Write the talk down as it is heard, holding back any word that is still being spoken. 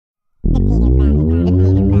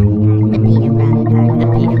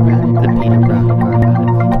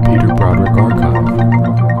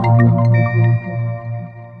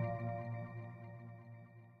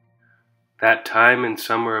time in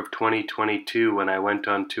summer of 2022 when I went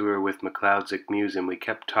on tour with McCloud Zicmuse, and we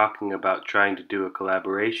kept talking about trying to do a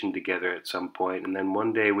collaboration together at some point, and then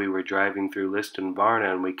one day we were driving through Liston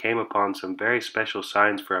Varna and we came upon some very special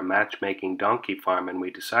signs for a matchmaking donkey farm, and we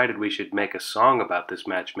decided we should make a song about this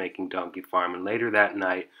matchmaking donkey farm, and later that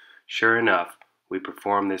night, sure enough, we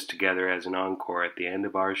performed this together as an encore at the end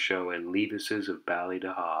of our show in Levis's of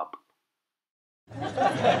Ballydehob.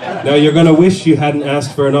 Now you're going to wish you hadn't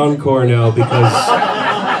asked for an encore now, because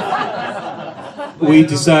we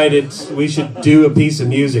decided we should do a piece of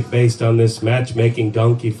music based on this matchmaking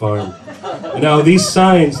donkey farm. Now these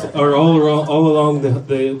signs are all along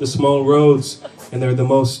the small roads, and they're the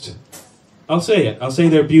most, I'll say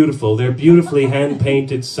they're beautiful. They're beautifully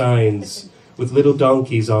hand-painted signs with little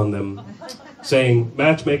donkeys on them saying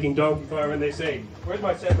matchmaking donkey farm, and they say, where's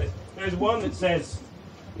my set list? There's one that says,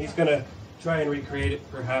 he's going to try and recreate it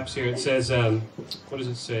perhaps here. It says, what does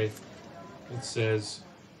it say? It says,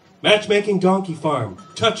 matchmaking donkey farm,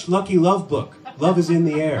 touch lucky love book, love is in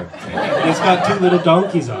the air. And it's got two little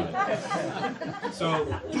donkeys on it. So,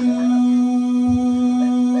 give me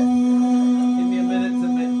a minute to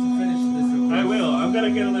finish this. I will. I'm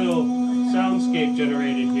going to get a little soundscape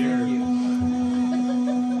generated here.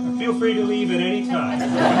 Feel free to leave at any time.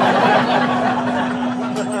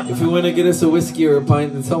 If you want to get us a whiskey or a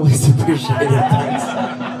pint, it's always appreciated. Thanks.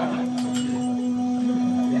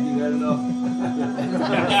 You got enough.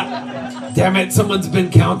 Damn it, someone's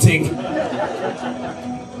been counting.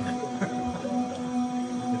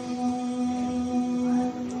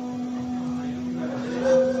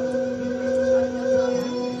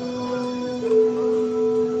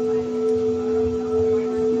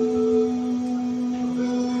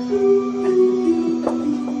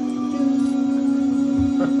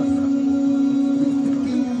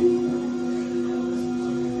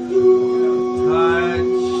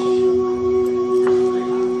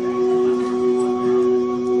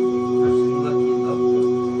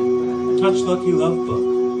 Touch Lucky Love Book.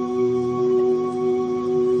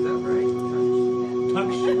 Is that right?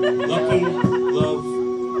 Touch Lucky Love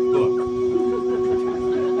Book.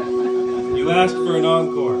 You asked for an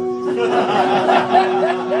encore.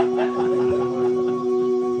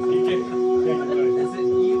 Is it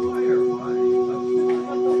E-Y or Y?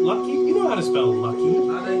 Lucky? You know how to spell lucky.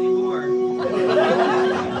 Not anymore.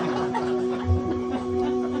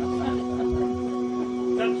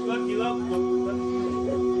 Touch Lucky Love Book.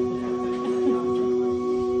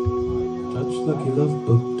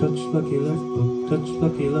 Touch Lucky Love Book, touch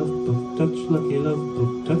Lucky Love Book, touch Lucky Love Book,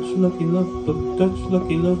 touch Lucky Love Book, touch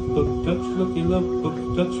Lucky Love Book, touch Lucky Love Book,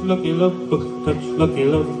 touch Lucky Love Book, touch Lucky Love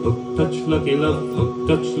Book, touch Lucky Love Book,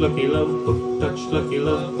 touch Lucky Love Book, touch Lucky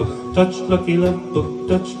Love Book, touch Lucky Love Book,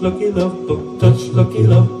 touch Lucky Love Book, touch Lucky Love Book, touch Lucky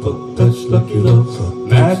Love Book, touch Lucky Love Book,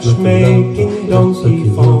 matchmaking donkey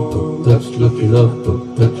farm, touch Lucky Love Book,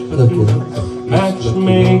 touch Lucky Love Book,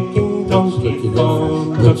 matchmaking donkey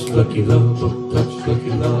farm, touch Lucky Love Book, touch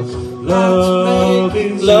Lucky Love. Love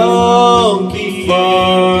is donkey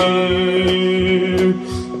farm,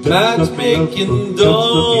 matchmaking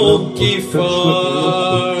donkey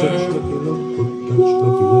farm.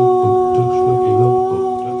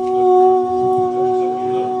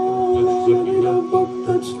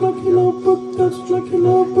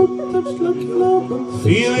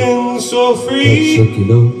 Feeling so free,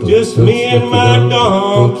 just me and my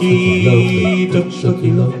donkey. Touch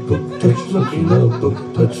Lucky Love Book, touch Lucky Love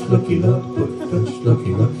Book, touch Lucky Love Book, touch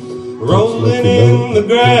Lucky Love. Rolling in the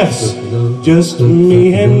grass, just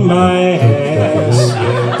me and my ass.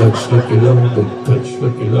 Touch Lucky Love Book, touch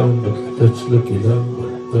Lucky Love Book, touch Lucky Love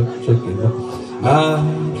Book, touch Lucky Love. I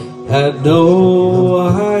had no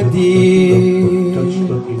idea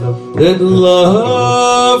that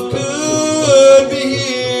love could be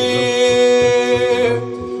here,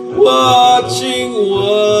 watching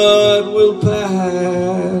what will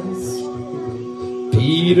pass.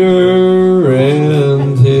 Peter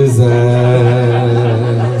and his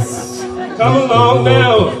ass. Come along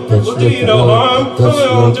now, we'll do you no harm. Come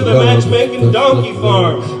on to the matchmaking donkey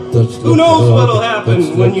farm. Who knows what'll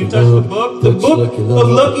happen when you touch the book of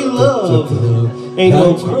lucky love. Ain't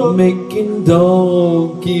no crook. Matchmaking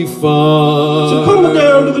donkey farm. So come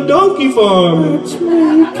down to the donkey farm.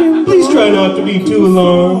 Please try not to be too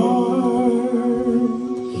alarmed.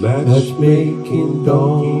 Matchmaking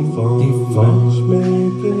donkey farm.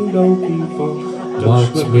 Matchmaking donkey farm.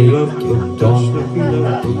 Touch Lucky Love Book, touch Lucky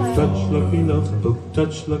Love Book, touch Lucky Love Book,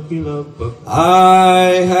 touch Lucky Love Book.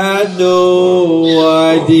 I had no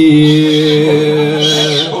idea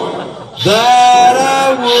that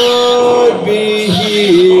I would be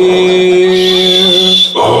here.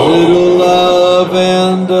 A little love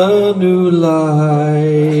and a new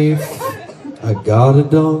life. I got a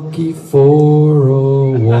donkey for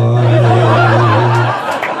a wife.